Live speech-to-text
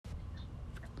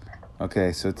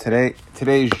Okay, so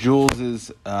today's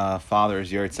Jules's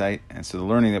father's yahrzeit, and so the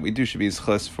learning that we do should be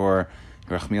zchus for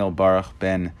Rachmiel Baruch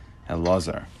ben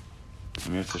Elazar.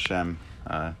 Amir Hashem.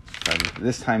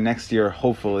 This time next year,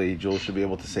 hopefully, Jules should be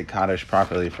able to say Kaddish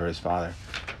properly for his father,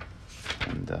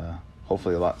 and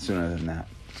hopefully a lot sooner than that.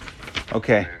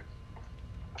 Okay.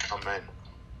 Amen.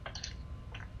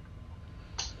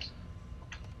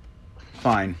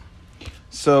 Fine.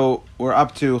 So we're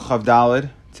up to Chav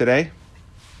Daled today.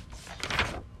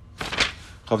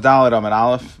 Chav Daled Amud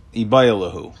Aleph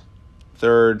Ibayalahu,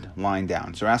 third line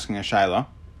down. So we're asking a shaila.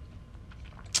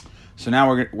 So now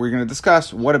we're going to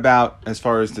discuss what about as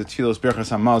far as the Tfilos Birchas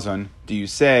Hamazon. Do you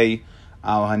say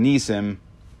Al Hanisim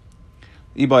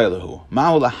Ibayalahu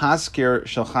Ma'u Lahaskir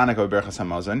Shel Chanukah Birchas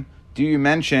Hamazon? Do you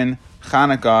mention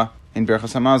Chanukah in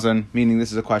Birchas Hamazon? Meaning,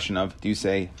 this is a question of do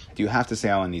you have to say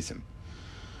Al Hanisim?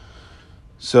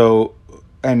 So,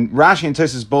 and Rashi and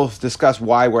Tosfos both discuss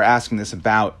why we're asking this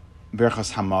about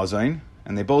Birchas Hamazon,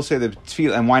 and they both say that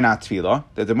Tefillah, and why not Tefillah?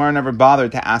 That the Gemara never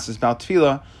bothered to ask us about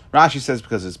Tefillah. Rashi says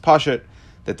because it's Pashut,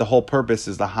 that the whole purpose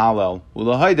is the Hallel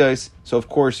Ulahaidos, so of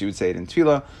course you would say it in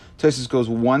Tefillah. Tosfos goes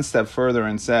one step further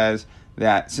and says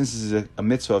that since this is a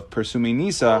mitzvah of Persumi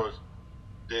Nisa,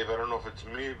 Dave, I don't know if it's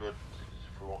me, but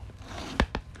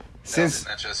since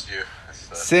not just you.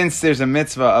 Since there's a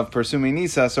mitzvah of Persumi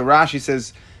Nisa, so Rashi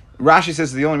says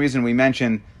the only reason we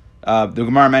mention the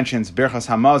Gemara mentions Birchas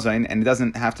Hamazon and it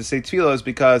doesn't have to say Tefillah is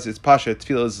because it's Pasha.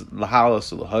 Tefillah is Lahalal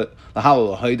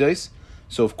Lahaidos,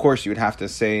 so of course you would have to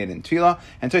say it in Tefillah.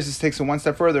 And Tosfos takes it one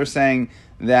step further, saying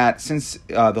that since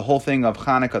the whole thing of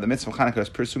Chanukah, the mitzvah of Chanukah is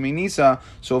Persumi Nisa,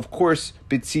 so of course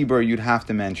B'tzibur you'd have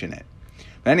to mention it.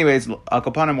 But anyways, Al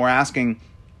Kapanim we're asking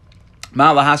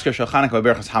Ma Lahaskir Shel Chanukah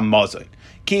Birchas Hamazon.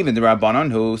 Kivin the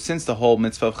Rabbanon, who since the whole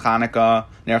mitzvah of Chanukah,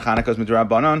 Ner Chanukah is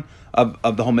midrabanon,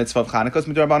 of the whole mitzvah of Chanukah is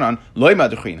midrabanon, loy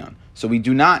madchinan. So we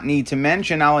do not need to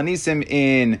mention Al Hanisim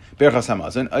in Birchas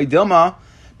Hamazon. Oidilma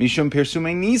mishum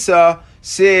Persumei Nisa,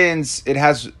 since it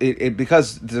has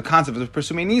because the concept of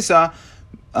Persumei Nisa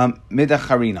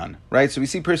midacharinan, right? So we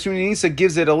see Persumei Nisa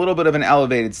gives it a little bit of an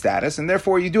elevated status, and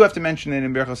therefore you do have to mention it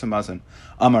in Birchas Hamazon.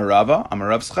 Amar Rav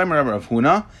Chaim, Rav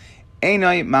Huna.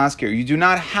 Einai masker. You do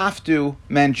not have to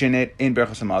mention it in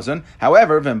Birchas Hamazon.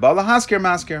 However, v'mbala hasker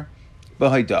masker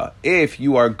b'haida. If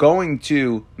you are going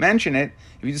to mention it,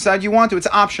 if you decide you want to, it's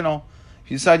optional. If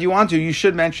you decide you want to, you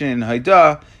should mention it in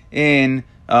haida in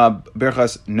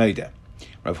Birchas Noida.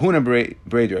 Rav Huna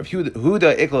Breder of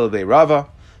Huda Iklal Rava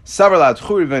Savarlat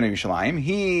Churi Bnei Yerushalayim.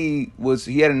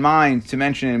 He had in mind to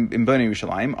mention it in Bnei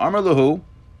Yerushalayim. Amar Lahu.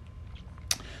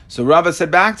 So Rava said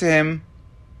back to him.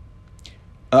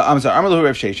 Amar Lahu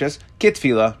Rav Sheshes, Kit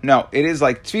Tefillah. No, it is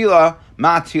like Tefillah,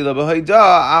 Ma Tefillah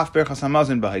b'haida, Af Birchas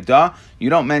Hamazon b'haida. You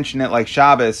don't mention it like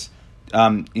Shabbos,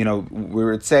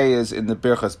 where it say is in the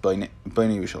Birchas Bnei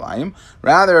Yerushalayim.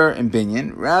 Rather, in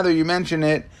Binyan, you mention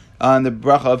it on the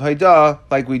Bracha of Haida,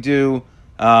 like we do,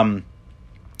 in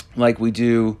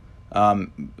benching,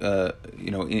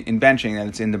 and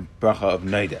it's in the Bracha of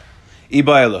Noida.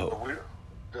 Ibai Lahu.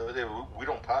 We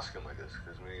don't pass him like this,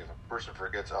 because if a person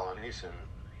forgets Al Hanisim,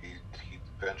 he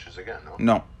benches again, no?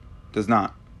 No, does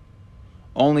not.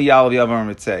 Only Yalav Yavam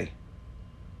Ritzei.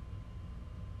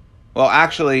 Well,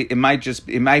 actually, okay,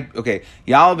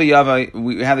 Yalav Yavai,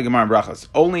 we have the Gemara in Brachas.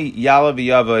 Only Yalav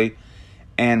Yavai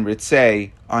and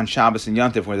Ritzei on Shabbos and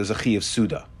Yontif where there's a Chi of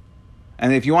Suda.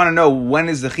 And if you want to know when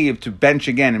is the Chi to bench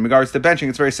again, in regards to benching,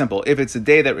 it's very simple. If it's a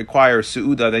day that requires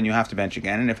Su'uda, then you have to bench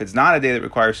again. And if it's not a day that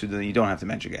requires Su'uda, then you don't have to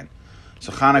bench again.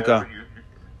 So Chanukah...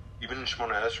 Even in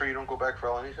Shemona Esrei, you don't go back for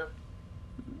Al Hanisim?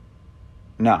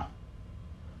 No.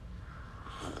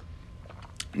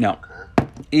 Okay.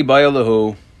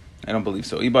 Ibayalahu, I don't believe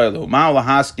so. Ibayalahu. Ma'al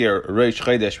haskir Reish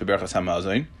Chodesh b'Berchas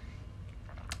Hamazon.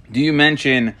 Do you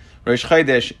mention Reish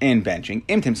Chodesh in benching?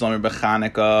 Im Tim Slomer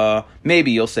b'Chanukah. Maybe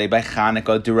you'll say by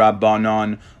Chanukah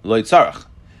d'Rabbanon lo tzarach.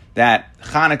 That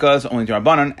Chanukah is only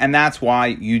d'Rabbanon, and that's why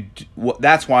you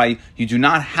do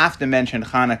not have to mention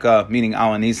Chanukah, meaning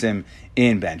Al Hanisim,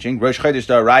 in benching. Rosh Chodesh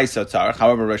d'Oraisa tzarach.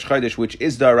 However, Rosh Chodesh, which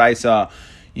is d'Oraisa,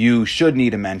 you should need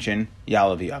to mention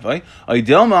Yalav Yavai.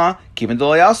 Oidilma kivin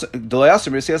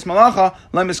d'Layasem Risias Malacha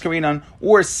lemis karinan.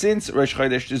 Or since Rosh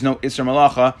Chodesh there's no Isser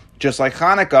Malacha, just like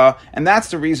Chanukah, and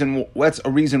that's a reason why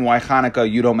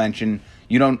Chanukah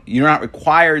you're not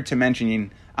required to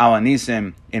mention Al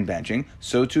Hanisim in benching.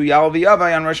 So to Yalav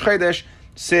Yavai on Rosh Chodesh,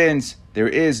 since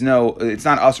it's not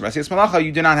Asr Risias Malacha,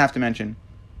 you do not have to mention.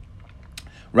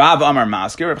 Rav Amar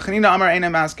Masker, Rav Chanina Amar Eina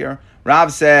Masker.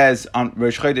 Rav says on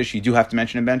Rosh Chodesh you do have to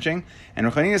mention in benching, and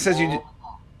Rav Chanina says you do.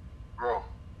 Bro,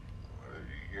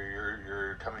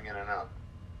 you're coming in and out.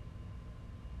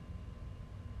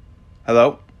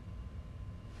 Hello?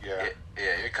 Yeah.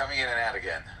 Yeah, you're coming in and out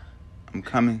again. I'm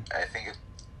coming. I think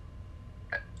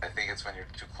it's when you're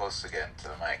too close again to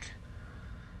the mic.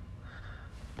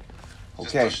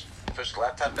 Okay. Just push the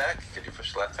laptop back. Could you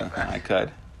push the laptop back? I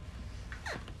could.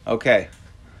 Okay.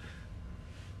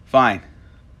 Fine.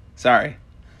 Sorry.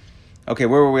 Okay,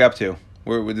 where were we up to?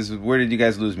 Where did you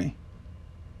guys lose me?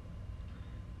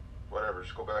 Whatever.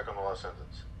 Just go back on the last sentence.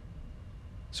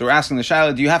 So we're asking the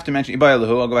Shaila, do you have to mention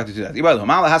Ibayalahu? I'll go back to that. Ibayalahu.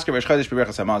 Ma'ala hasker v'shchodesh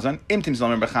b'berachas hamazon. Imtim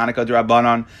zlomer b'chanukah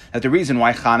d'Rabbanon. That the reason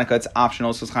why Chanukah it's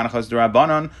optional, so Chanukah is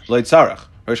d'Rabbanon, lo yitzarach.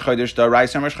 Rosh Chodesh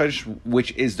d'Oraisa, Rosh Chodesh,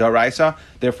 which is d'Oraisa.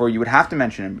 Therefore, you would have to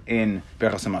mention him in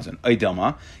Berachas Hamazon.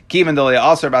 Oidilma. Kivan d'Olei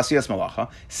Aser b'asiyas malacha.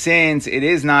 Since it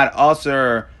is not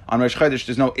Aser on Rosh Chodesh,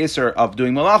 there's no Isser of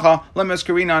doing malacha. Lemes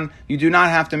Karinan, you do not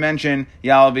have to mention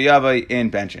Yal v'Yavai in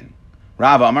benching.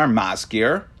 Rav Amar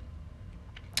Maskir.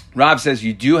 Rav says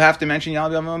you do have to mention Yal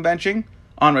v'Yavai in benching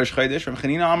on Rosh Chodesh. Rav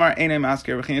Chanina Amar Einay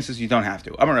Maskir. Rav Chanina says you don't have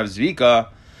to. Amar Rav Zvika.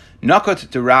 Nakot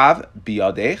to Rav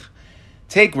biyadech.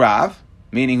 Take Rav,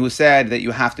 meaning who said that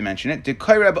you have to mention it.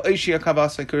 Rabbi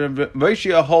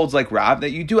Oshia holds like Rav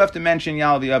that you do have to mention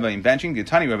Yal v'Yavai in benching.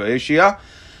 Tani Rabbi Oshia.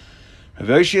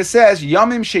 Rabbi Oshia says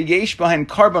Yamim sheyesh bahen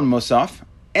karban musaf.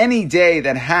 Any day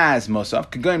that has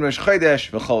musaf, Kagoin Rosh Chodesh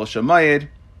v'Chol Shamayid.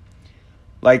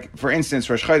 Like for instance,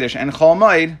 Rosh Chodesh and Chol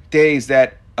Moed, days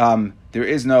that there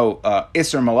is no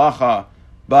Isser Malacha,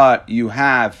 but you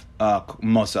have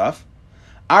musaf.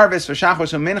 Arvis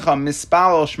v'Shachos u'Mincha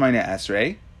mispalol Shmona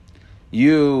Esrei.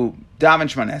 You daven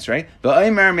Shmona Esrei,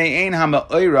 v'Omer me'ein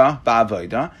ha'ma'oira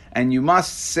ba'avoda, and you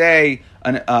must say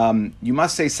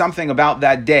something about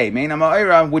that day. Me'ein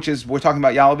ha'ma'oira, which is we're talking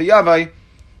about Yal v'Yavai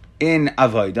in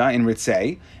avoda in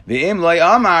Ritzei. V'im loy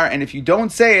amar, and if you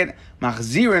don't say it,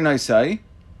 machzira noisai,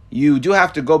 you do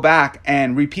have to go back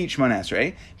and repeat Shmona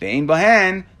Esrei. V'ein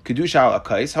bahen kedusha al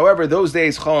akais. However, those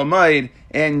days Chol Hamoed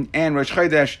and Rosh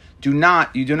Chodesh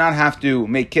you do not have to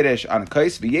make kiddush on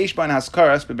akais. V'yesh ban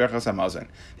haskaras beberachas hamazon.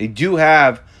 They do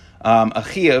have a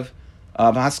chiyuv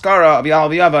of haskara of Yal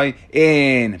v'Yavai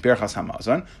in berachas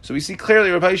hamazon. So we see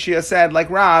clearly Rabbi Shia said, like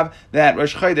Rav, that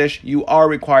Rosh Chodesh you are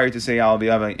required to say Yal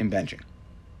v'Yavai in benching.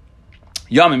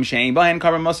 Yamim shein bahen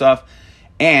karban musaf.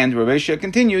 And Rabbi Shia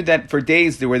continued that for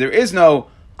days where there is no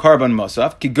karban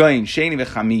musaf, kigoyin sheni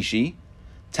v'chamishi,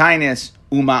 tainis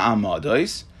uma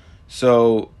amadois.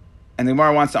 So, and the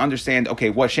Gemara wants to understand, okay,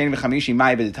 what sheni v'chamishi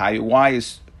may be the tayu? Why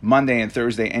is Monday and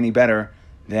Thursday any better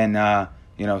than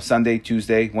Sunday,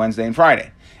 Tuesday, Wednesday, and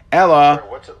Friday? Ella.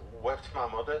 What's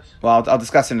mamadois? Well, I'll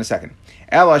discuss it in a second.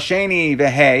 Ella sheni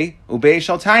v'hei ubei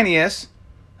shal tainius.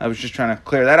 I was just trying to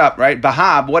clear that up, right?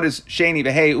 Bahab. What is sheni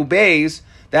v'hei ubeis?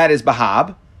 That is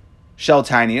Bahab, Shel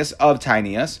Tinius, of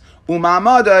Tinius,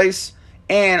 Umamados,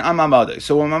 and Amamados.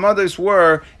 So what Amamados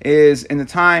were is in the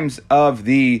times of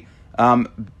the Beis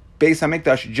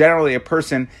HaMikdash, generally a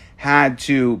person had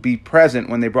to be present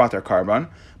when they brought their karban.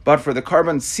 But for the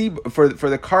karban for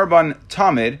the karban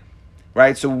tamid,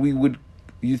 right? So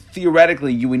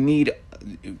theoretically you would need,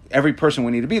 every person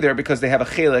would need to be there because they have a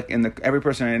chelik every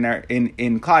person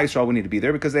in Klal Yisrael would need to be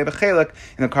there because they have a chelik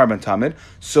in the karban tamid.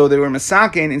 So they were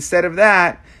masakin. Instead of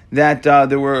that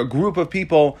there were a group of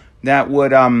people that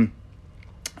would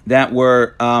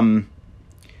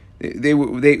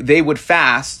they would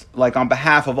fast, like on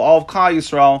behalf of all of Klal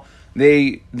Yisrael.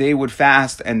 They would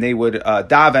fast and they would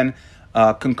daven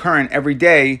concurrent every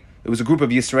day. It was a group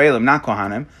of Yisraelim, not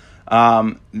Kohanim,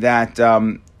 that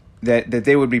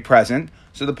they would be present.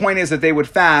 So the point is that they would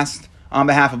fast on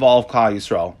behalf of all of Klal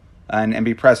Yisrael and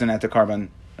be present at the karban,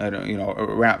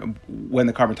 around when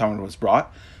the karban tamid was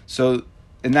brought. So,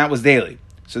 and that was daily.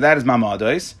 So that is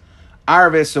mamados.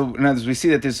 Arvis. So in other words, we see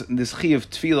that this chi of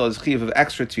tefillah is chi of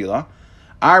extra tefillah.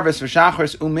 Arvis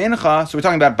v'shachris umincha. So we're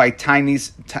talking about by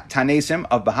tanesim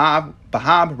of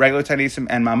bahab, regular tanesim,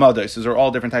 and mamados. Those are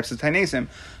all different types of tanesim.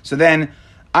 So then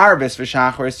Arvis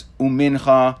v'shachris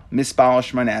umincha mispal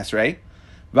shmona esrei.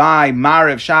 By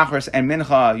Mariv, Shachris, and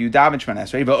Mincha, you daven Shmona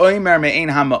Esrei. V'oimer me'ein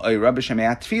ha'ma'oira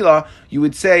b'shemei Tefillah. You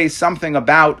would say something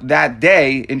about that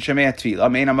day in Shemei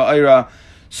Tefillah. Me'ein ha'ma'oira.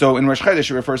 So in Rosh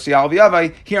Chodesh it refers to Yal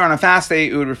v'Yavai. Here on a fast day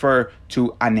it would refer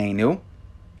to Anenu.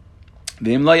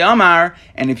 V'im lo yamar.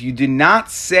 And if you did not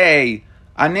say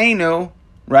Anenu,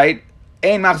 right?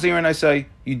 Ein machzirin osai.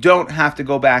 You don't have to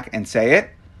go back and say it.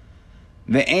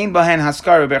 Ve'ein bahen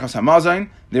haskar b'berachas hamazon.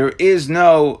 There is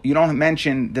no, you don't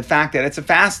mention the fact that it's a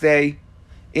fast day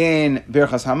in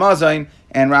Berachas Hamazon,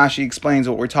 and Rashi explains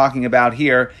what we're talking about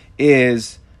here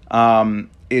is in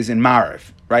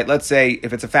Mariv, right? Let's say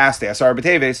if it's a fast day, Asar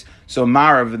B'Teves, so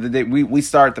Mariv, we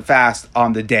start the fast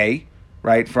on the day,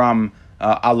 right, from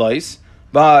Alois,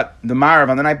 but the Marav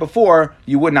on the night before,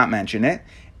 you would not mention it.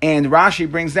 And Rashi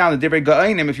brings down the Divrei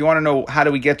Ga'onim. If you want to know how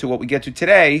do we get to what we get to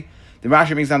today, the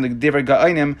Rashi brings down the Divrei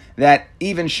Ga'onim that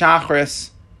even Shachris,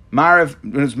 Marav,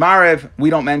 when it's Marav, we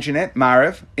don't mention it,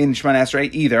 Marav, in Shemon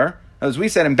Esrei either. As we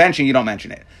said in benching, you don't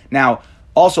mention it. Now,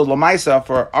 also, Lamaisa,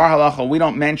 for our halacha, we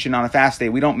don't mention on a fast day,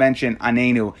 we don't mention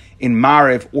Anenu in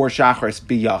Marav or Shachris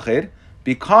biyachid,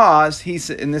 because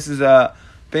and this is a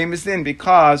famous thing,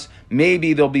 because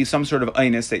maybe there'll be some sort of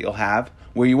einus that you'll have,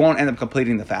 where you won't end up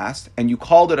completing the fast, and you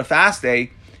called it a fast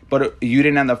day, but you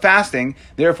didn't end up fasting,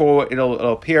 therefore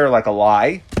it'll appear like a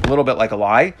lie, a little bit like a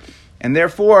lie, and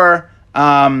therefore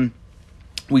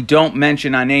we don't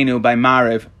mention Anenu by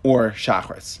Mariv or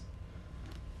Shachris.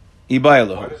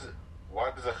 Why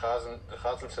does the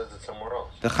Chazan says it somewhere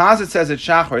else? The Chazan says it's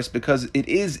Shachris because it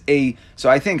is a. So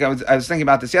I think I was thinking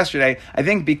about this yesterday. I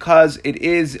think because it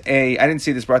is a. I didn't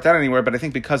see this brought down anywhere, but I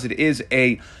think because it is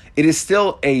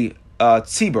still a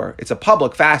tzibur. It's a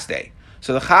public fast day,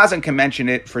 so the Chazan can mention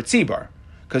it for tzibur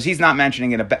because he's not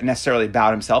mentioning it necessarily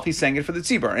about himself. He's saying it for the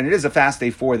tzibur, and it is a fast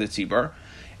day for the tzibur.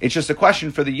 It's just a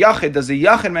question for the yachid. Does the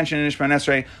yachid mention in Shemon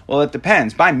Esrei? Well, it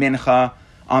depends. By mincha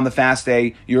on the fast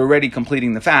day, you're already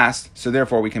completing the fast, so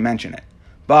therefore we can mention it.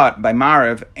 But by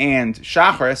Mariv and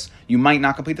Shachris, you might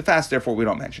not complete the fast, therefore we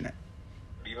don't mention it.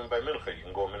 Even by mincha, you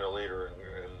can go a minute later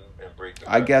and break the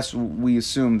fast. I guess we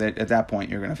assume that at that point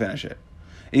you're going to finish it.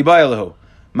 Ibayalahu.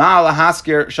 Ma'ala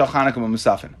haskir shel Chanukah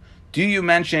musafin. Do you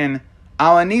mention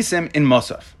Alanisim in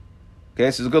Musaf? Okay,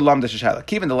 so it's a good lamda sheshala.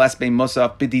 Keeping the less bein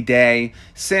Musaf bididei,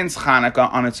 since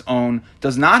Chanukah on its own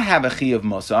does not have a chi of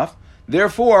Musaf,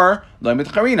 therefore,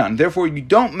 therefore you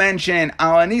don't mention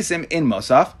Alanisim in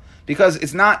Musaf because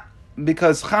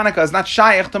Chanukah is not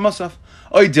shayach to Musaf.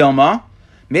 Oy Dilma,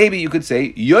 maybe you could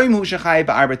say Yom Hu Shechayv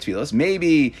ba'arba tfilos.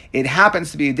 Maybe it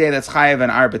happens to be a day that's chayav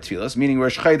and arba tfilos, meaning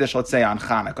Rosh Chodesh, let's say on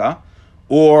Chanukah,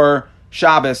 or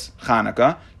Shabbos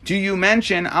Chanukah. Do you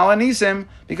mention Alanisim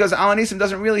because Alanisim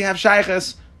doesn't really have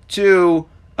shaychus to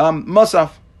Musaf?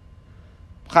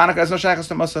 Chanukah has no shaychus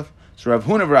to Musaf. So Rav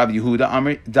Huna Rav Yehuda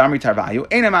Damri Tarvayu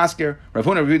Einam Asker. Rav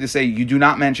Huna Rav Yehuda say you do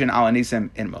not mention Alanisim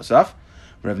in Musaf.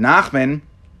 Rav Nachman,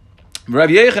 Rav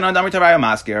Yechanan Damri Tarvayu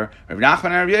Masker. Rav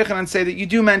Nachman and Rav Yechanan say that you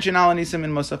do mention Alanisim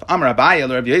in Musaf. Amar Abaye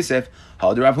Rav Yosef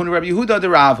Hal Rav Huna Rav Yehuda de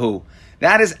Ravhu.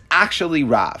 That is actually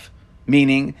Rav,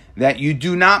 meaning that you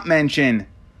do not mention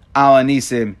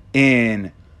Alanisim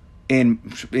in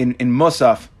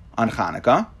Musaf on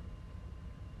Chanukah.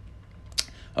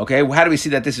 Okay, how do we see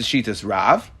that this is Shitas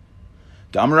Rav?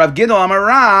 Amar Rav Gidol Amar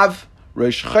Rav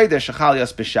Rosh Chodesh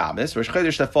Shechalias b'Shabbos. Rosh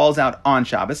Chodesh that falls out on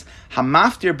Shabbos.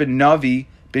 Hamaftir b'Navi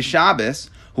b'Shabbos.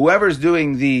 Whoever is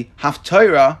doing the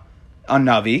Haftarah on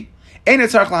Navi, ein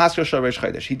etzarich lahaskir shel Rosh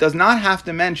Chodesh. He does not have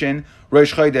to mention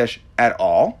Rosh Chodesh at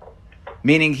all,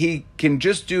 meaning he can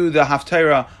just do the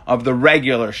Haftarah of the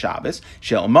regular Shabbos.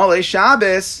 Shel Malei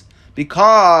Shabbos.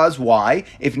 Because, why?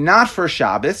 If not for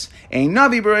Shabbos, a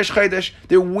Navi b'Rosh Chodesh,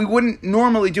 we wouldn't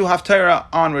normally do Haftarah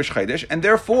on Rosh Chodesh, and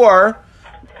therefore,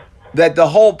 that the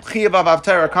whole Chiyuv of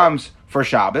Haftarah comes for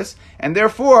Shabbos, and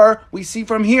therefore, we see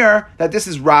from here that this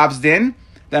is Rav's din,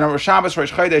 that on Shabbos,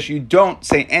 Rosh Chodesh, you don't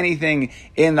say anything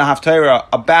in the Haftarah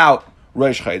about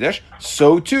Rosh Chodesh.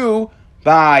 So too,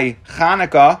 by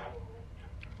Chanukah,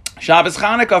 Shabbos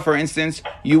Chanukah, for instance,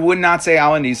 you would not say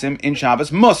Alanisim in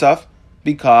Shabbos Musaf,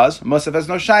 because Musaf has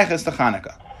no shaychus to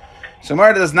Chanukah. So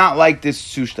Marta does not like this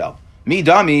sushtel. Mi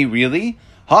dami, really?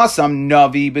 Hasam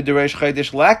navi b'deresh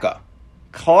chodesh leka.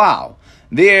 Klal.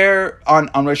 There, on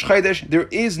Rosh Chodesh, there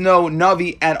is no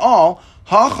navi at all.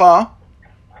 Hacha,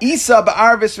 isa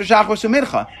ba'arvis v'shachos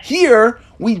u'mincha. Here,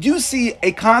 we do see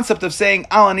a concept of saying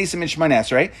Alanisim in Shemon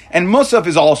Esrei, and Musaf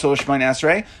is also a Shemon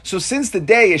Esrei. So since the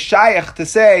day is shayach to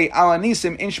say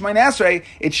Alanisim in Shemon Esrei,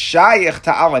 it's shayach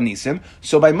to Alanisim.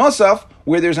 So by Musaf,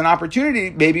 where there's an opportunity,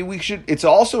 maybe we should, it's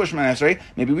also a Shemon Esrei,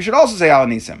 maybe we should also say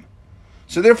Alanisim.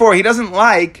 So therefore, he doesn't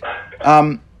like,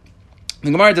 the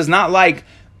Gemara does not like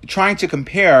trying to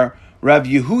compare Rav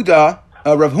Huna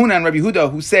and Rav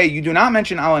Yehuda, who say you do not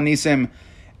mention Alanisim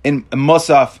in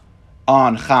Musaf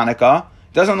on Chanukah.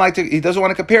 He doesn't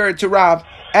want to compare it to Rav.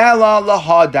 Ela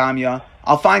laha damya.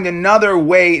 I'll find another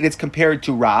way it's compared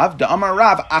to Rav. The Amar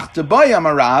Rav, Achtabay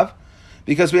Amar Rav,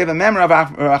 because we have a memory of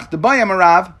Achtabay Amar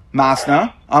Rav,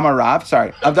 Masna, Amar Rav,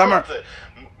 sorry.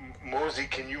 Mosey,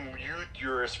 can you mute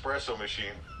your espresso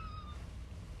machine?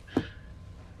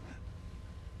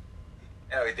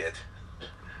 Yeah, we did.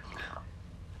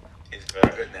 He's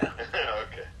very good now.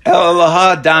 Okay. Ela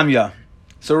laha damya.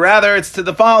 So rather, it's to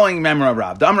the following memra of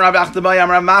Rav. Dam Rav Achtabay Am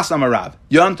Rav Mas Am Rav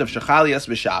Yontav Shechalias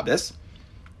b'Shabbos.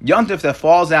 Yontif that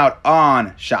falls out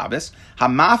on Shabbos,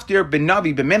 hamaftir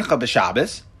b'navi b'mincha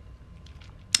b'Shabbos,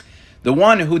 the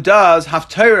one who does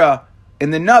haftarah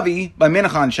in the navi by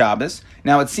mincha on Shabbos.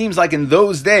 Now it seems like in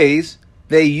those days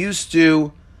they used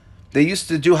to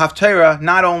do haftarah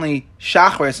not only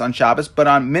shachris on Shabbos but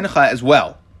on mincha as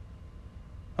well.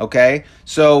 Okay,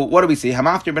 so what do we see?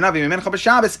 Hamaftir b'navi b'mincha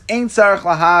b'Shabbos ain't tzarich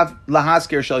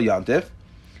lahaskir shel Yontif.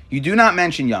 You do not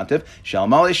mention Yontif. Shel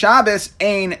Malei Shabbos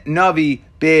ein navi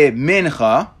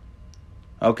b'mincha.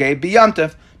 Okay,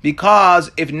 b'Yontif,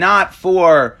 because if not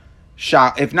for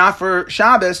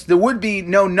Shabbos, there would be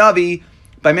no navi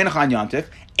by mincha on Yontif,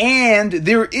 and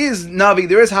there is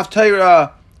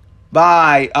haftarah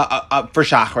by for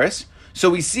shachris. So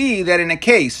we see that in a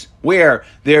case where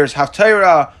there's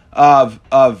haftarah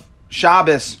of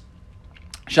Shabbos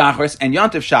shachris and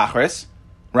Yontif shachris,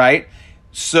 right?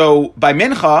 So by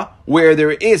mincha, where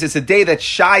it's a day that's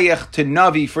shayach to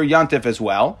navi for Yontif as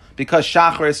well, because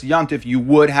shachris Yontif you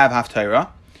would have haftarah,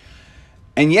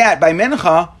 and yet by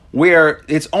mincha, where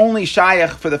it's only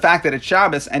shayach for the fact that it's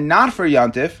Shabbos and not for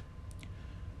Yontif,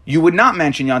 you would not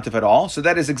mention Yontif at all. So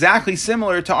that is exactly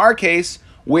similar to our case,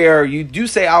 where you do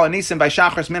say Al Anisim by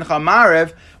Shachris Mincha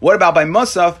Marev. What about by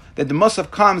Musaf, that the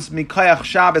Musaf comes Mikayach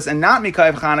Shabbos and not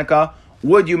Mikayach Chanukah?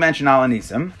 Would you mention Al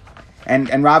Anisim?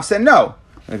 And Rav said no.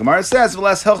 The Gemara says,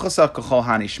 V'les Hilchasa K'chol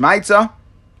Hani Shmaitza.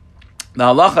 The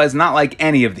halacha is not like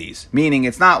any of these, meaning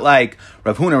it's not like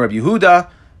Rav Huna, Rav Yehuda.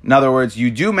 In other words,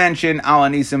 you do mention Al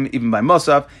Anisim even by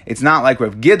Musaf. It's not like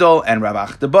Rav Gidol and Rav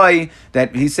Achdabai,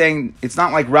 that he's saying it's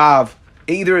not like Rav,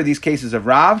 either of these cases of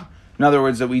Rav. In other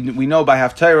words, that we know by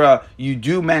Haftarah, you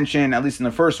do mention, at least in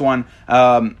the first one,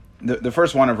 the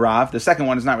first one of Rav. The second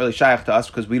one is not really shaykh to us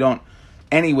because we don't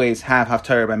anyways have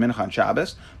Haftarah by Mincha on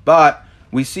Shabbos. But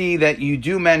we see that you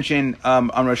do mention on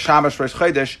Rosh Shabbos, Rosh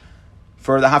Chodesh,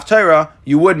 for the Haftarah,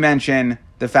 you would mention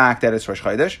the fact that it's Rosh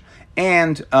Chodesh,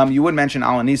 and you would mention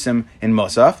Al Anisim in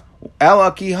Musaf.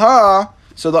 Ela Kiha,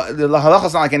 so the halacha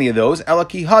is not like any of those. Ela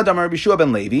Kiha Damar Bishua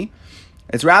ben Levi.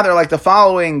 It's rather like the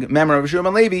following memory of Bishua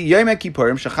ben Levi, Yom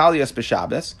Kippurim, Shechal Yas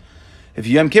B'Shabbos. If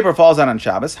Yom Kippur falls out on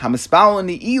Shabbos, Hamispal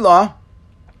Ni'ila,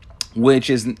 which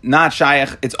is not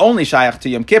Shayach, it's only Shayach to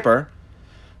Yom Kippur,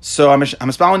 so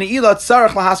Hamispal Ni'ila, Tzarech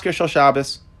Lahaskir Shal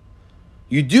Shabbos.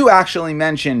 You do actually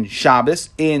mention Shabbos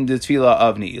in the Tefillah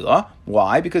of Ne'ilah.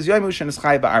 Why? Because Yom Rishon is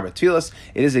Chayev ba'arba Tefillas.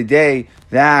 It is a day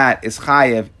that is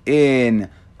Chayev in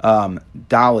Daled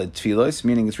Tefillas,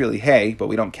 meaning it's really Hey, but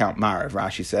we don't count Marav,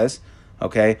 Rashi says.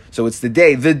 Okay? So it's the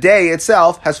day. The day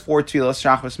itself has 4 Tefillas,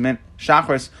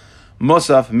 Shachris,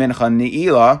 Musaf, Mincha,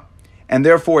 Ne'ilah, and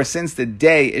therefore, since the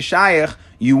day is Shayach,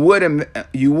 you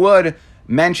would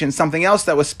mention something else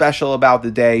that was special about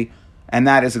the day, and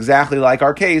that is exactly like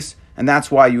our case, and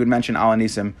that's why you would mention Al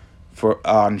Anisim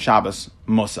on Shabbos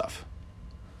Musaf.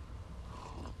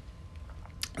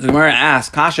 The Gemara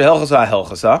asks, Kasha Hilchasa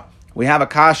Hilchasa. We have a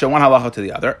Kasha, one halacha to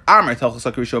the other. Amrit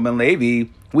Hilchasa Rishon ben Levi.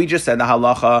 We just said the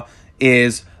halacha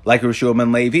is like Rishon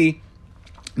ben Levi,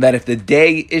 that if the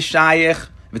day is Shayach,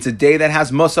 if it's a day that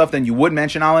has Musaf, then you would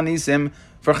mention Al Anisim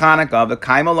for Chanukah. The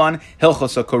Kaimalon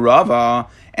Hilchasa Karava.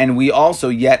 And we also,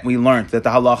 we learned that the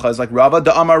halacha is like Rava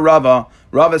da Amar Rava.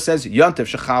 Rava says,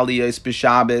 Yontif Shechali Yis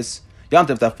B'Shabbos.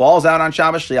 Yontif that falls out on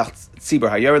Shabbos, Shliach Tzibur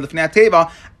Hayera L'fnei Teva,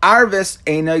 Arvis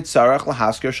Einay Tzarech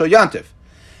Lahaskir Shal Yontif.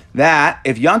 That,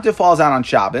 if Yontif falls out on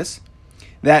Shabbos,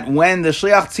 that when the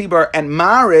Shliach Tzibur and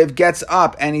Mariv gets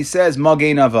up and he says,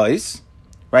 Magei Navais,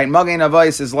 right? Magei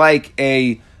Navais is like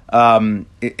a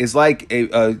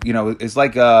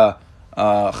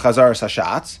Chazar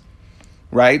Sashatz,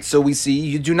 right? So we see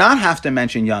you do not have to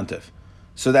mention Yontif.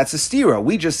 So that's a stira.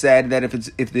 We just said that if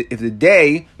the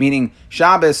day, meaning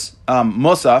Shabbos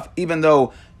Musaf, even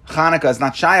though Chanukah is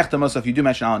not shayach to Musaf, you do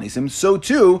mention Al Anisim. So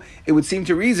too, it would seem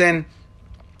to reason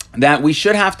that we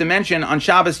should have to mention on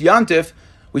Shabbos Yontif.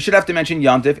 We should have to mention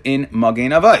Yontif in Magei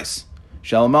Navais.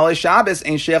 Shalom Alei Shabbos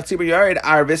ein Sheikh Tzibur Yared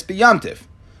Arvis b'Yontif,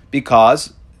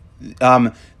 because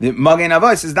the Magei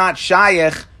Navais is not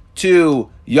shayach to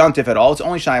Yontif at all. It's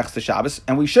only shayach to Shabbos,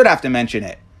 and we should have to mention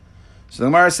it. So the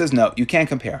Gemara says, no, you can't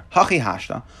compare. Hachi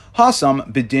hashta,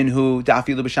 hasam b'dinhu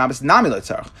da'afilu b'Shabbos nami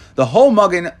letzarch. The whole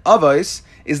Magei Avos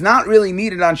is not really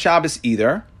needed on Shabbos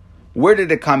either. Where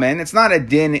did it come in? It's not a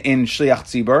din in Shliach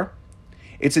Tzibur.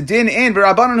 It's a din in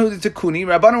v'Rabbanan hu d'tekuni.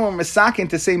 Rabbanan were misakin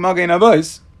to say Magei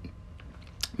Avos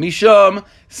mishum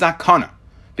sakana,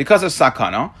 because of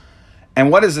sakana. And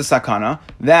what is the sakana?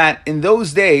 That in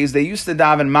those days they used to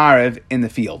daven Mariv in the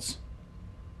fields.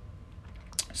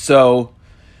 So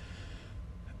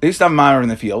they used to have Mariv in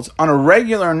the fields. On a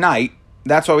regular night,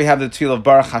 that's why we have the tefillah of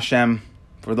Baruch Hashem,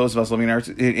 for those of us living in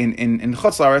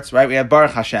Chutz La'aretz, right? We have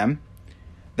Baruch Hashem.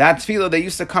 that tefillah, they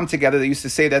used to come together, they used to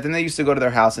say that, then they used to go to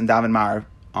their house and daven Ma'ariv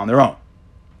on their own.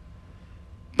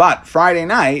 But Friday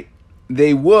night,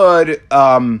 they would...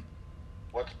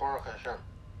 What's Baruch Hashem?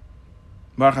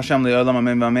 Baruch Hashem li'olam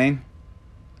amen v'amen.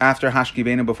 After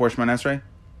Hashkivenu, before Shemona Esrei.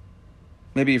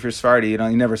 Maybe if you're Sephardi, you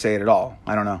never say it at all.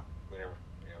 I don't know.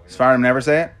 Sephardim never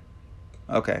say it?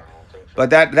 Okay. So. But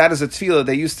that is a tefillah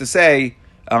they used to say...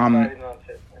 Sephardim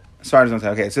don't say.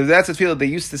 Okay, so that's a tefillah they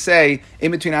used to say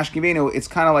in between Hashkivenu. It's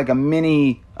kind of like a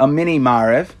mini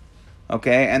Ma'ariv.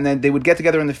 Okay, and then they would get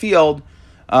together in the field.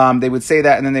 They would say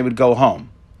that, and then they would go home.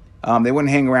 They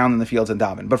wouldn't hang around in the fields and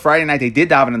daven. But Friday night, they did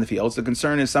daven in the fields. The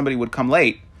concern is somebody would come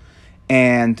late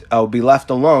and be left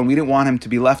alone. We didn't want him to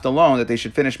be left alone, that they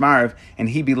should finish Ma'ariv, and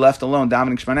he be left alone,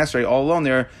 davening Shemona Esrei, all alone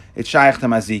there. It's Shaykh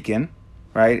Tamazikin,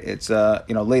 right? It's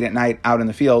late at night out in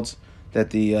the fields that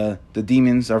the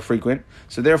demons are frequent.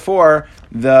 So therefore,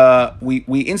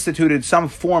 we instituted some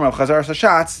form of Chazar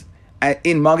Sashatz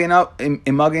in Magen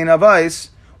Avos.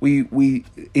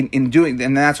 In doing,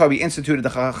 and that's why we instituted, the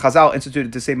Chazal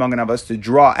instituted to say Magen Avos, to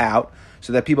draw out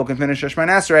so that people can finish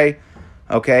Shemona Esrei,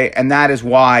 okay, and that is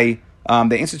why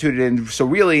they instituted it. And so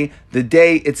really, the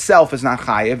day itself is not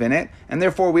chayiv in it, and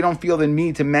therefore we don't feel the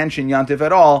need to mention Yantif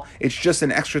at all. It's just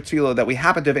an extra tefillah that we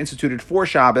happen to have instituted for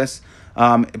Shabbos,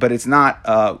 but it's not.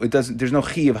 There's no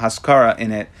chi of haskara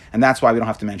in it, and that's why we don't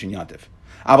have to mention Yantif.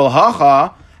 Aval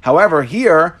hacha, however,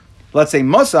 here, let's say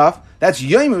Musaf. That's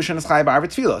Yoimu Shenas Chayav B'Arvit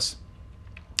Tfilos.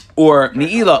 Or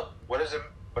Me'ila. What does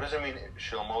it mean?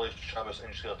 Shalom Shabbos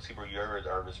and Shil Tzibur Yered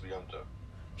Arvis B'Yomtov.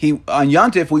 On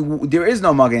Yantif, there is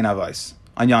no Magen Avos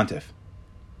on Yantif.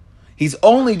 He's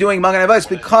only doing Magen Avos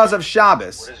because of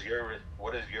Shabbos.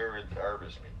 What does Yered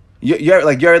Arvis mean?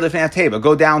 Like Yered Lifnei HaTeva,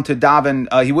 go down to daven.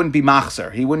 He wouldn't be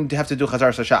machzer. He wouldn't have to do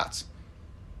Chazar Sashatz.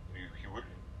 He wouldn't.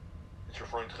 It's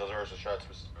referring to Chazar Sashatz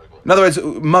specifically. In other words,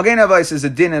 Magen Avos is a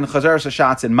din in Chazar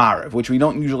Sashatz and Ma'ariv, which we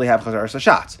don't usually have Chazar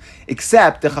Sashatz.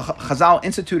 Except the Chazal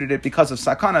instituted it because of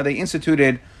Sakana. They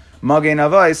instituted Magen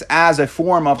Avos as a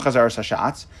form of Chazar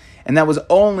Sashatz, and that was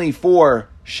only for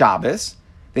Shabbos.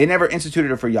 They never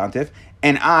instituted it for Yantif.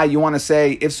 And you want to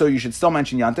say, if so, you should still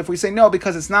mention Yantif. We say no,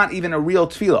 because it's not even a real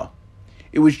tefillah.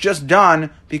 It was just done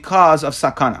because of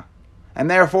Sakana. And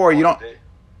therefore, you don't...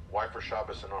 Why for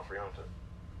Shabbos and not for Yantif?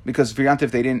 Because for Yantif,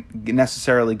 they didn't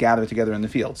necessarily gather together in the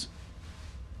fields.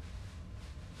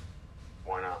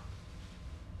 Why not?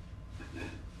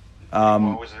 Why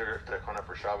was there takana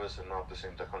for Shabbos and not the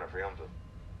same takana for Yantif?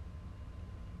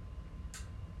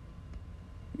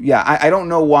 Yeah, I don't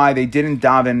know why they didn't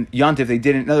daven Yantif. They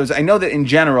didn't. In other words, I know that in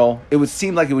general, it would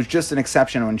seem like it was just an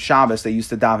exception on Shabbos they used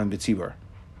to daven B'tzibur.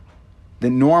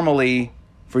 That normally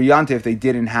for Yantif they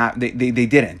didn't have. They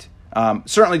didn't.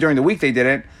 Certainly during the week they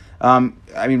didn't.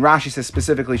 Rashi says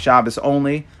specifically Shabbos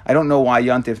only. I don't know why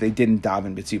Yantif they didn't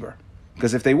daven B'tzibur.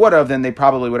 Because if they would have, then they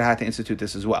probably would have had to institute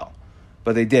this as well.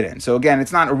 But they didn't. So again,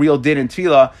 it's not a real din in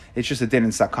Tefillah, it's just a din in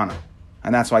Sakana.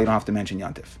 And that's why you don't have to mention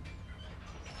Yantif.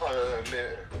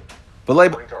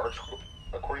 According to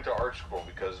art school,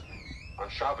 because on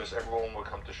Shabbos everyone would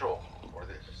come to shul, or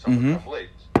some would come late,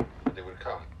 but they would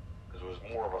come. Because it was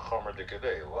more of a chomer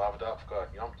dekadei, lav dafka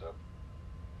Yom Tov.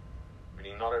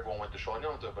 Meaning not everyone went to shul on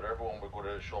Yom Tov, but everyone would go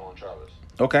to shul on Shabbos.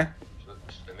 Okay. So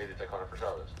they made it takana for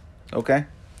Shabbos. Okay.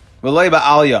 V'lei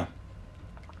ba'aliyah.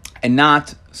 And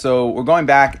not, so we're going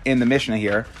back in the Mishnah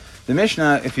here. The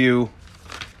Mishnah, if you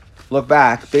look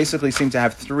back, basically seemed to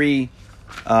have three,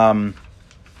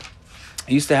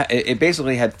 it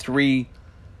basically had three,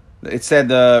 it said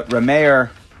the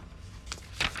Rameir,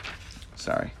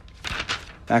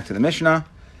 back to the Mishnah.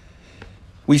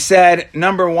 We said,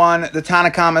 number one, the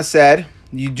Tanakama said,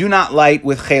 you do not light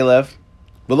with chalev,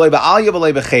 v'loi ba'aliyah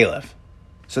v'loi b'chalev.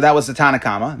 So that was the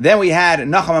Tanakama. Then we had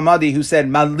Nachum Amadi who said,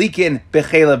 Malikin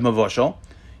bechelev mavoshel.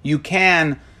 You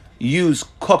can use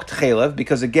cooked chalev,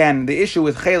 because again, the issue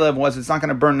with chalev was it's not going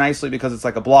to burn nicely because it's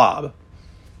like a blob.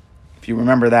 If you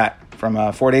remember that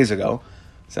from 4 days ago.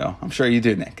 So I'm sure you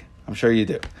do, Nick. I'm sure you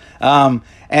do. And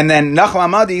then Nachum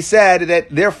Amadi said that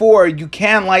therefore you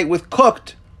can light with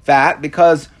cooked fat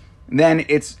because then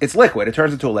it's liquid. It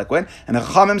turns into a liquid. And the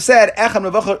Chachamim said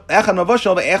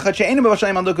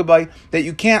that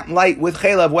you can't light with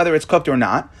chalev whether it's cooked or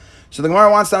not. So the Gemara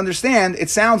wants to understand, it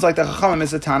sounds like the Chachamim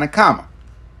is a Tanakama.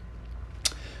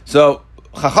 So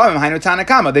Chachamim, Hainu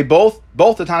Tanakama, they both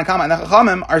the Tanakama and the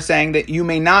Chachamim are saying that you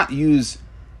may not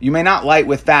light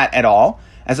with fat at all,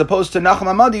 as opposed to Nachum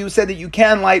Amadi who said that you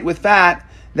can light with fat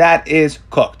that is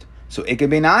cooked. So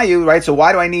Ikebinayu, right? So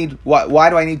why do I need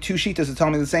two shitas to tell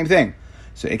me the same thing?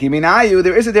 So Ikebinayu,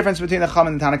 there is a difference between the Chachamim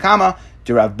and the Tanakama.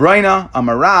 To Rav Broina,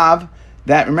 Amarav,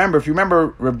 that, remember, if you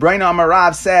remember, Rabbeinu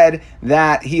Amarav said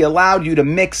that he allowed you to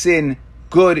mix in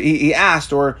good, he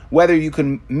asked, or whether you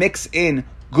can mix in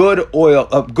good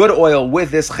oil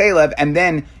with this chalev, and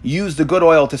then use the good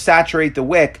oil to saturate the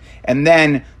wick, and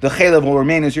then the chalev will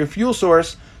remain as your fuel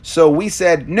source. So we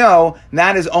said, no,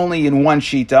 that is only in one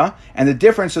shita, and the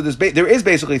difference, so there is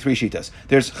basically three shitas.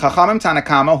 There's Chachamim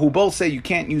Tanakama, who both say you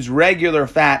can't use regular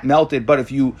fat melted, but if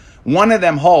one of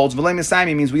them holds, V'lei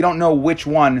Misaimi means we don't know which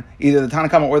one, either the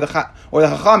Tanakama or the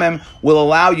Chachamim, will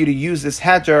allow you to use this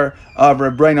heter of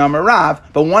Rabbeinu Amarav,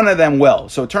 but one of them will.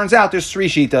 So it turns out there's three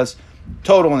shitas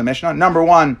total in the Mishnah. Number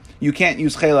one, you can't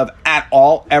use chalev at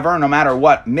all, ever, no matter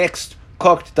what. Mixed,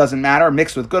 cooked, doesn't matter.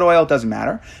 Mixed with good oil, doesn't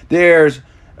matter. There's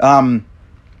Nacham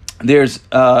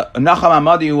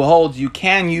Amadi who holds you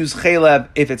can use chalev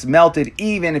if it's melted,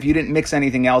 even if you didn't mix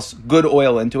anything else, good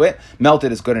oil into it.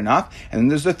 Melted is good enough. And then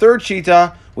there's the third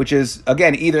shita, which is,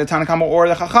 again, either the Tanakama or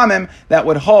the Chachamim, that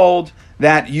would hold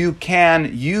that you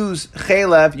can use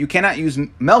chalev, you cannot use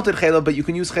melted chalev, but you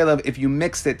can use chalev if you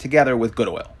mixed it together with good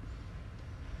oil.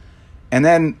 And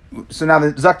then, so now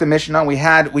the Zakta Mishnah, we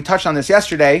touched on this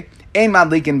yesterday. Ein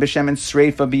madlikin b'shemen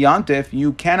sreifa b'yantif.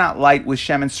 You cannot light with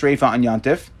shemen sreifa on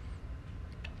yantif.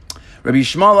 Rabbi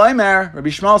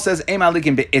Shmuel says, Ein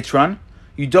madlikin b'itron.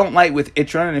 You don't light with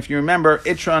itron. And if you remember,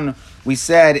 itron, we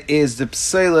said, is the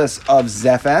psilus of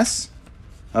zephes.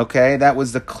 Okay, that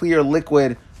was the clear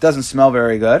liquid, doesn't smell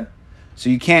very good. So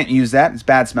you can't use that, it's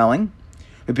bad smelling.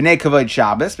 B'nei kavod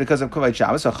Shabbos, because of kavod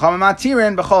Shabbos. So Chachamim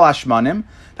matirin b'chol hashmanim.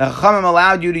 The Chachamim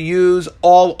allowed you to use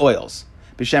all oils.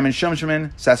 B'shemen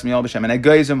shumshemen, sesame oil. B'shemen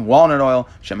egoizim, walnut oil.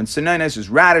 B'shemen sinonis is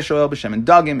radish oil. B'shemen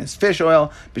dagim is fish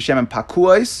oil. B'shemen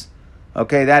pakuos,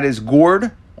 okay, that is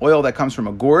gourd, oil that comes from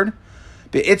a gourd.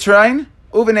 B'itrain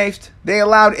uveneft. They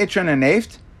allowed itron and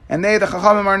neft, and the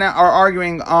Chachamim are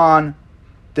arguing on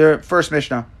their first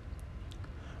Mishnah.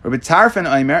 Rabbi Tarfon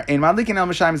Omer, Ein madlikin el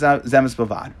m'shayim zemes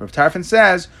bavad. Rabbi Tarfon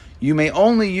says you may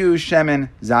only use shemen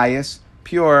zayis,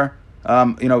 pure.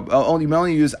 You may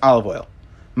only use olive oil.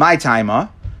 My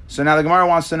taima. So now the Gemara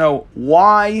wants to know,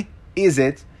 why is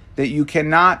it that you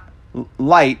cannot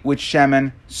light with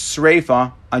shemen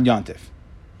sreifa on yontif?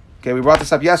 Okay, we brought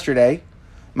this up yesterday.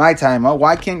 My taima.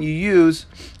 Why can't you use?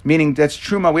 Meaning that's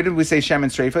truma. Where did we say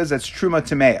shemen sreifa? That's truma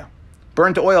tameya.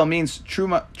 Burnt oil means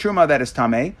truma that is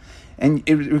tameh, and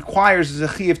it requires a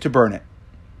chiyuv to burn it.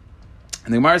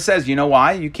 And the Gemara says, you know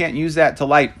why? You can't use that to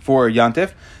light for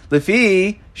yantif.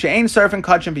 Lefi she'ein sarfin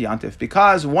kachim b'yantif,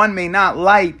 because one may not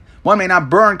burn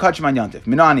kachim on yantif.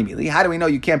 Minani mili. How do we know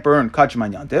you can't burn kachim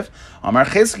on yantif? Amar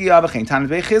Chizkiya v'chein tanis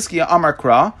v'Chizkiya Amar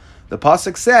Kra. The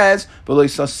pasuk says, "V'lo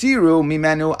yisasiru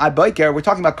mimenu ad boiker." We're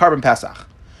talking about Karban Pesach.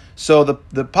 So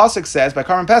the pasuk says, by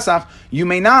Karban Pesach, you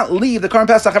may not leave the Karban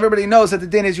Pesach. Everybody knows that the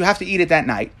din is you have to eat it that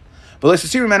night. Then what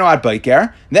does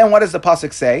the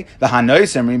pasuk say?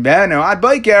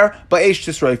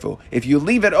 If you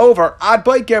leave it over ad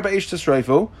boiker ba'esh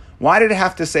tisroifu, why did it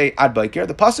have to say ad boiker?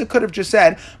 The pasuk could have just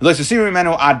said ad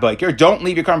boiker. Don't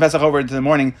leave your Karban Pesach over into the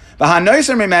morning. Why did it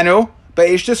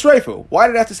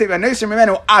have to say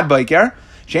ad boiker?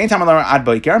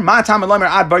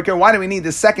 Why do we need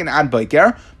the second ad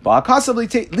boiker?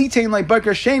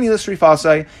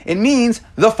 It means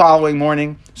the following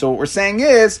morning. So what we're saying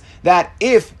is that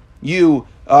if you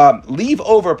leave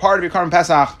over part of your Karban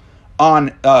Pesach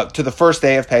on to the first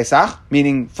day of Pesach,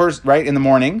 meaning first right in the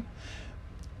morning,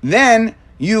 then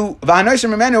you burn it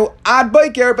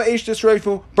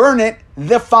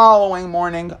the following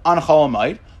morning on Chol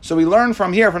Hamoed. So we learn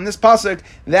from this pasuk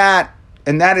that,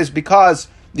 and that is because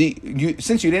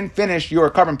since you didn't finish your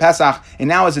Karban Pesach, and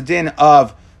now is a din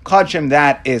of kachim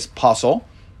that is pasul.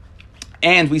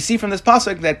 And we see from this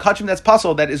pasuk that kachim that's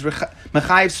pasul, that is mechayiv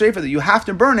sreifa, that you have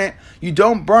to burn it. You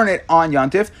don't burn it on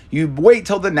yantif. You wait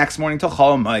till the next morning, till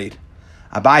Chol Hamoed.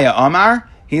 Abaya Omar,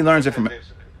 he learns it from. Dave,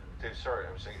 sorry,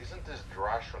 I'm saying, isn't this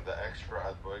drash from the extra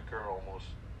ad boiker almost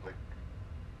like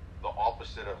the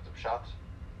opposite of the pshat?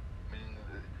 I mean,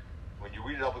 when you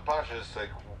read it up with Pasha, it's like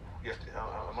you have to.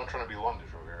 I'm not trying to be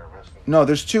lundish over here. I'm asking. No,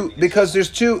 there's two, because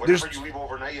there's two. Whenever you leave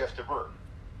overnight, you have to burn.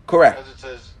 Correct. Because it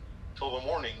says till the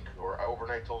morning, or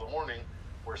overnight till the morning,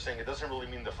 we're saying it doesn't really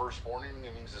mean the first morning,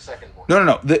 it means the second morning.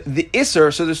 No. The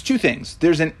isser, so there's two things.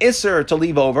 There's an isser to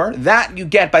leave over, that you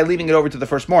get by leaving it over to the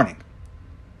first morning.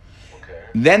 Okay.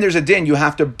 Then there's a din, you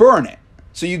have to burn it.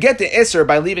 So you get the isser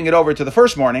by leaving it over to the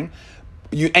first morning,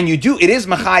 it is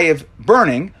mechayiv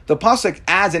burning. The pasuk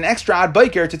adds an extra ad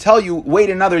boiker to tell you, wait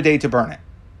another day to burn it.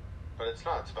 But it's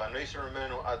not. It's v'haneser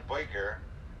mimenu ad boiker,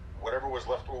 whatever was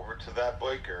left over to that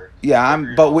boiker. Yeah,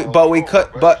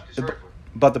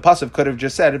 but the pasuk could have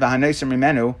just said v'haneser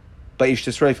mimenu ba'esh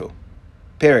tisreifu.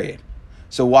 Period.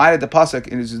 So why did the pasuk?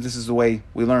 This is the way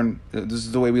we learn. This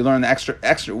is the way we learn the extra.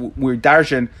 We're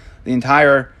darshan the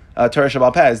entire Torah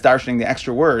Shabbat Peh is darshaning the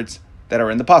extra words that are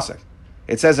in the pasuk.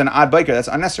 It says an ad biker. That's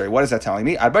unnecessary. What is that telling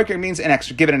me? Ad biker means an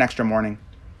extra. Give it an extra morning.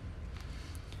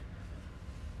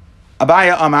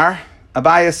 Abaya Amar.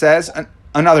 Abaya says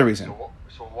another reason.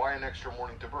 So why an extra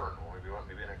morning to burn? Or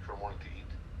maybe an extra morning to eat?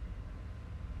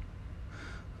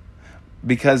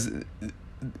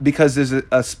 Because there's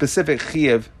a specific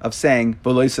chiyuv of saying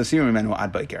v'lo yisasiru mimenu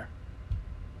ad biker.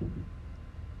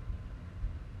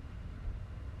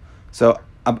 So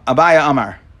Abaya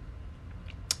Amar.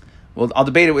 Well, I'll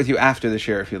debate it with you after the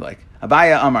share if you like.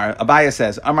 Abaya Amar. Abaya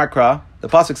says Amar Kra. The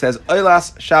pasuk says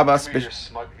Oilas Shabbos. Your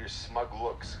smug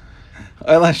looks.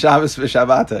 Oilas Shabbos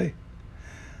v'Shabbatai.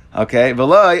 Okay,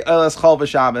 v'loi Oilas Chol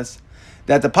v'Shabbos.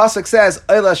 That the pasuk says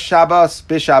Oilas Shabbos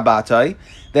v'Shabbatai.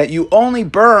 That you only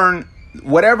burn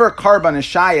whatever carbon is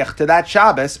shayach to that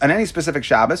Shabbos, on any specific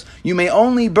Shabbos, you may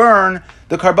only burn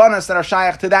the carbonas that are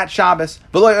shayach to that Shabbos.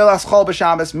 V'lo elas chol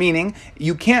b'Shabbos, meaning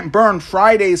you can't burn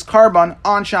Friday's carbon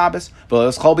on Shabbos. V'lo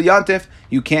elas chol b'yantif,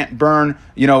 you can't burn,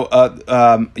 you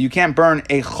can't burn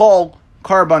a chol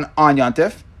carbon on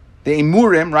yantif. The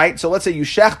emurim, right? So let's say you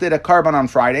shechted a carbon on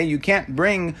Friday, you can't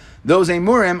bring those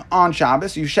emurim on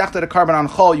Shabbos. You shechted a carbon on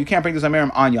chol, you can't bring those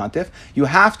emurim on yantif.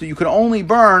 You can only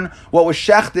burn what was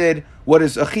shechted, what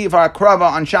is achiv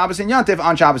ha'akrava on Shabbos and yantif,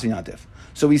 on Shabbos and yantif.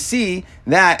 So we see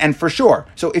that, and for sure.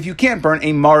 So if you can't burn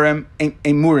a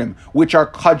murim, which are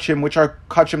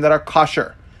kachim that are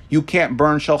kosher, you can't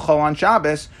burn shel chol on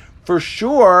Shabbos. For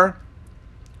sure,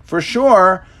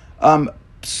 a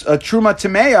truma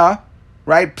timeya,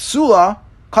 right? Psula,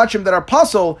 kachim that are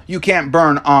puzzle, you can't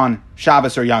burn on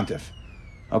Shabbos or yantif.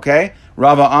 Okay?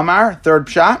 Rava Amar, third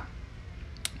pshat.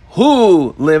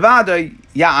 Hu levada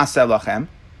ya'aseh lachem.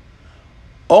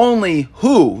 Only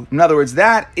who, in other words,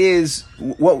 that is,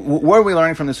 what are we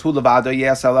learning from this hu levada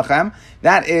ya'aseh lachem?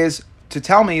 That is to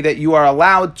tell me that you are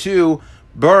allowed to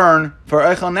burn for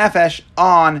eichel nefesh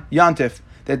on yantif.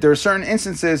 That there are certain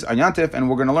instances on Yantif, and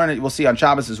we're going to learn it, we'll see on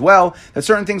Shabbos as well, that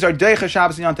certain things are Deicha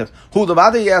Shabbos and Yantif. Hu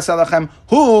levada ya'aseh lachem,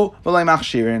 hu v'lei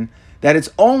machshirin. That it's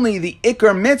only the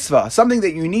Iker mitzvah, something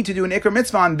that you need to do an Iker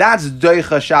mitzvah on, that's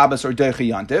Deicha Shabbos or Deicha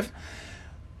Yantif.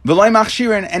 V'lei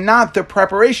machshirin, and not the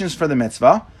preparations for the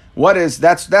mitzvah.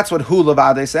 That's what hu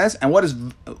levada says, and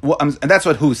and that's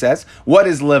what hu says. What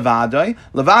is levada?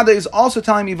 Levada is also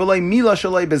telling me v'lei mila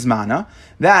shalei bezmana,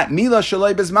 that mila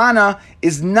shalei bezmana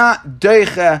is not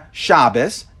deiche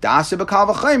Shabbos, da'aseh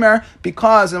b'kal v'chaymer,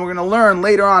 because, and we're going to learn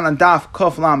later on Daf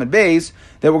Kuf Lamed Beis,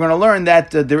 that we're going to learn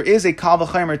that there is a kal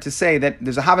v'chaymer to say that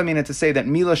there's a havamina to say that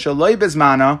mila shalei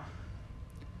bezmana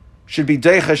should be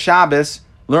deiche Shabbos,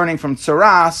 learning from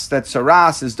Tsaras that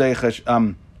Tsaras is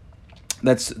deiche.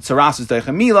 That's Tsaras is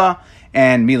Deicha Mila,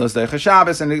 and Mila is Deicha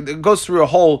Shabbos, and it goes through a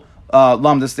whole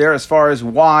lumdus there as far as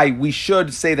why we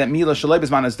should say that Mila Shalei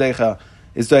Bizman is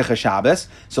Deicha Shabbos.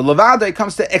 So Levada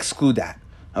comes to exclude that.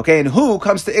 Okay, and who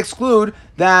comes to exclude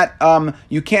that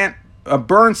you can't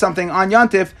burn something on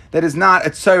Yantif that is not a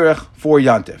tzarech for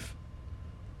Yantif.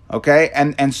 Okay,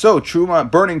 and so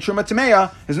burning truma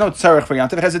tameya is no tzarech for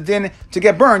yantif. It has a din to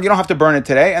get burned. You don't have to burn it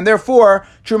today, and therefore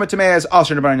truma tameya is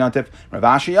also to burn on yantif. Rav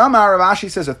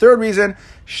Ashi says a third reason,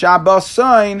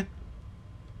 Shabbosain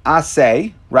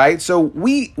asay. Right, so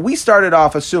we started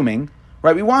off assuming,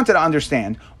 right, we wanted to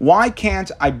understand why can't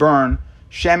I burn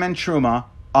shemen truma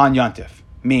on yantif?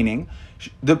 Meaning,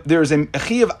 there's a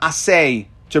chiyuv asay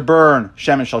to burn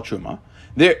shemen shel truma.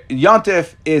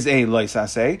 Yantif is a lois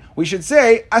asay. We should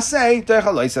say asay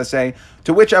deicha lois asay.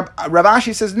 To which Rav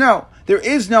Ashi says no, there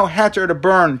is no heter to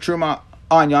burn truma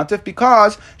on yantif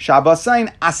because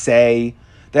Shabbosain asay.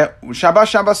 That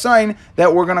Shabbosain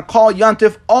that we're going to call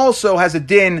yantif also has a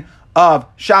din of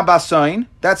Shabbosain.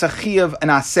 That's a chiyuv and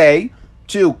asay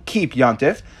to keep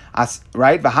yantif.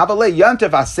 Right? V'havale yantif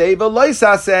asay v'lois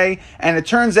asay, and it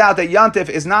turns out that yantif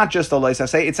is not just a lois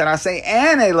asay; it's an asay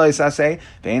and a lois asay.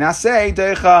 Vein asay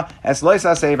deicha es lois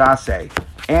asay v'asay,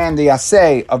 and the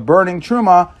asay of burning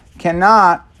truma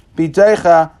cannot be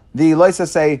deicha the lois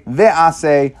asay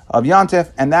ve'asay of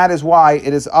yantif, and that is why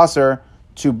it is usher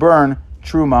to burn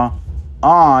truma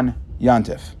on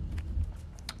yantif.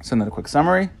 So another quick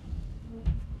summary.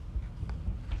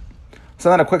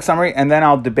 And then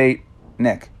I'll debate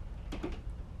Nick.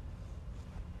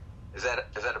 Is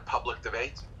that a public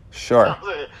debate? Sure.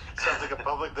 Sounds like a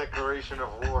public declaration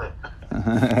of war.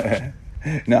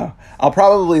 No, I'll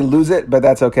probably lose it, but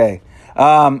that's okay.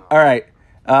 All right.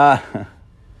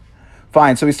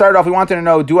 Fine. So we started off, we wanted to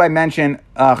know, do I mention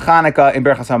Chanukah in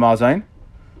Berchas HaMazon?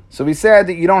 So we said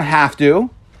that you don't have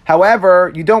to.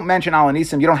 However, you don't mention Al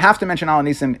Anisim. You don't have to mention Al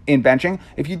Anisim in benching.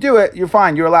 If you do it, you're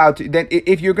fine. You're allowed to. Then,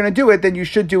 if you're going to do it, then you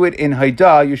should do it in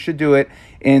Haidah. You should do it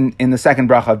in the second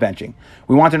bracha of benching.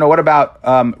 We want to know what about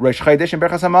Rosh Chodesh and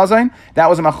Berchas Hamazon. That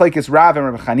was a machlekes Rav and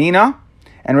Rav Chanina,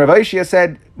 and Rav Aishia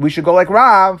said we should go like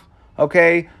Rav.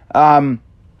 Okay,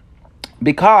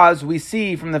 because we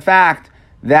see from the fact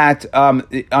that on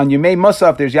Yemei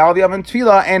Musaf there's Yalav Yavam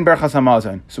Tefillah and Berchas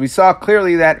Hamazon. So we saw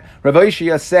clearly that Rav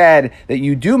Aishia said that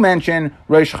you do mention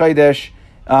Rosh Chodesh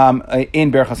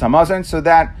in Berchas Hamazon, so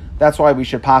that's why we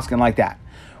should paskin like that.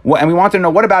 And we want to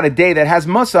know what about a day that has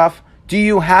Musaf? Do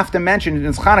you have to mention,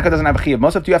 since Chanukah doesn't have a Chiyav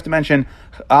Musaf, do you have to mention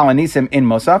Al Anisim in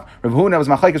Musaf? Rav Huna was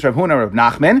Machlekes Rav Huna, Rav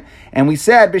Nachman, and we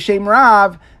said B'Shem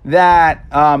Rav that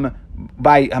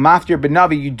by Hamaftir ben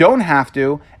Navi you don't have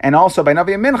to, and also by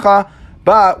Navi and Mincha.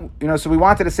 But, so we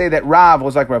wanted to say that Rav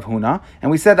was like Rav Huna,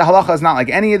 and we said the halacha is not like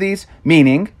any of these,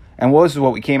 meaning, and this is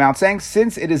what we came out saying,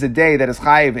 since it is a day that is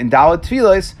chayiv in Dalet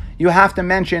Tfilas, you have to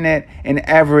mention it in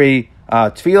every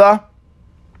Tfilah.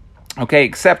 Okay,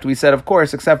 except, we said, of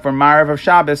course, except for Marav of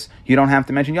Shabbos, you don't have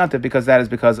to mention Yontif because that is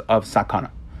because of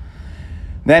Sakana.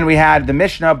 Then we had the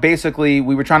Mishnah. Basically,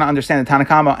 we were trying to understand the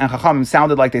Tanakama and Chachamim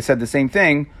sounded like they said the same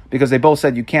thing because they both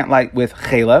said you can't light with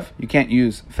chalev, you can't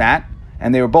use fat.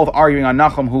 And they were both arguing on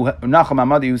Nachum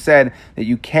Hamadi, who said that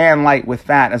you can light with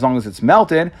fat as long as it's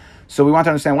melted. So we want to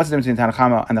understand what's the difference between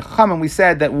Tanakama and the Chachamim. We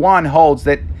said that one holds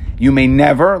that you may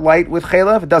never light with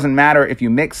chalev. It doesn't matter if you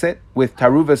mix it with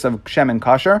taruvas of shemen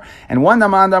kosher. And one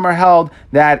Namandamar held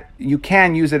that you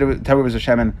can use it with taruvas of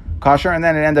shemen kosher, and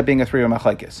then it ended up being a 3-way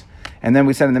machlekes. And then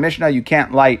we said in the Mishnah, you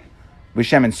can't light with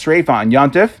shemen streifa on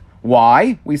Yontif.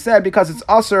 Why? We said because it's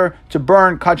usher to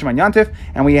burn kachim on Yontif,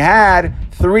 and we had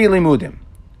 3 limudim.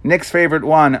 Nick's favorite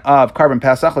one of Carbon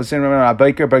Pesach, let's say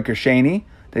Baker Sheni.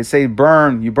 They say you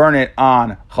burn it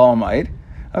on Chol.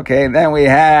 Okay, and then we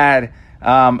had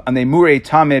on the Murei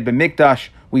Tamid B'Mikdash,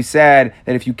 we said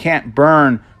that if you can't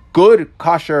burn good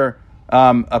kosher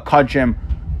a kachim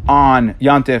on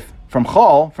Yontif from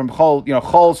Chol,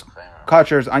 Chol's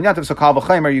kachers on Yontif, so Kal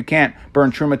V'Chaymer, you can't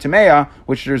burn Truma Tameya,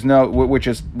 which is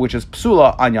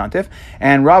Psula on Yontif.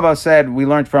 And Rava said, we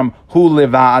learned from Hu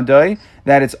Levadoi,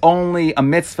 that it's only a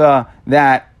mitzvah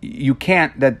that you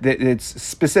can't, that it's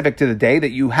specific to the day,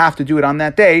 that you have to do it on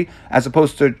that day, as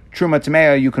opposed to Truma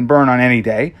Tameya, you can burn on any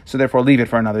day, so therefore leave it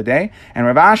for another day. And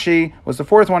Rav Ashi was the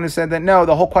fourth one who said that no,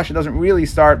 the whole question doesn't really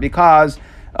start because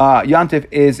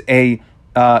Yontif is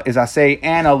asay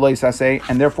and a lois asay,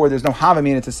 and therefore there's no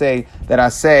havamina to say that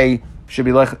asay should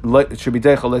be deichel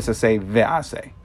asay ve'asay.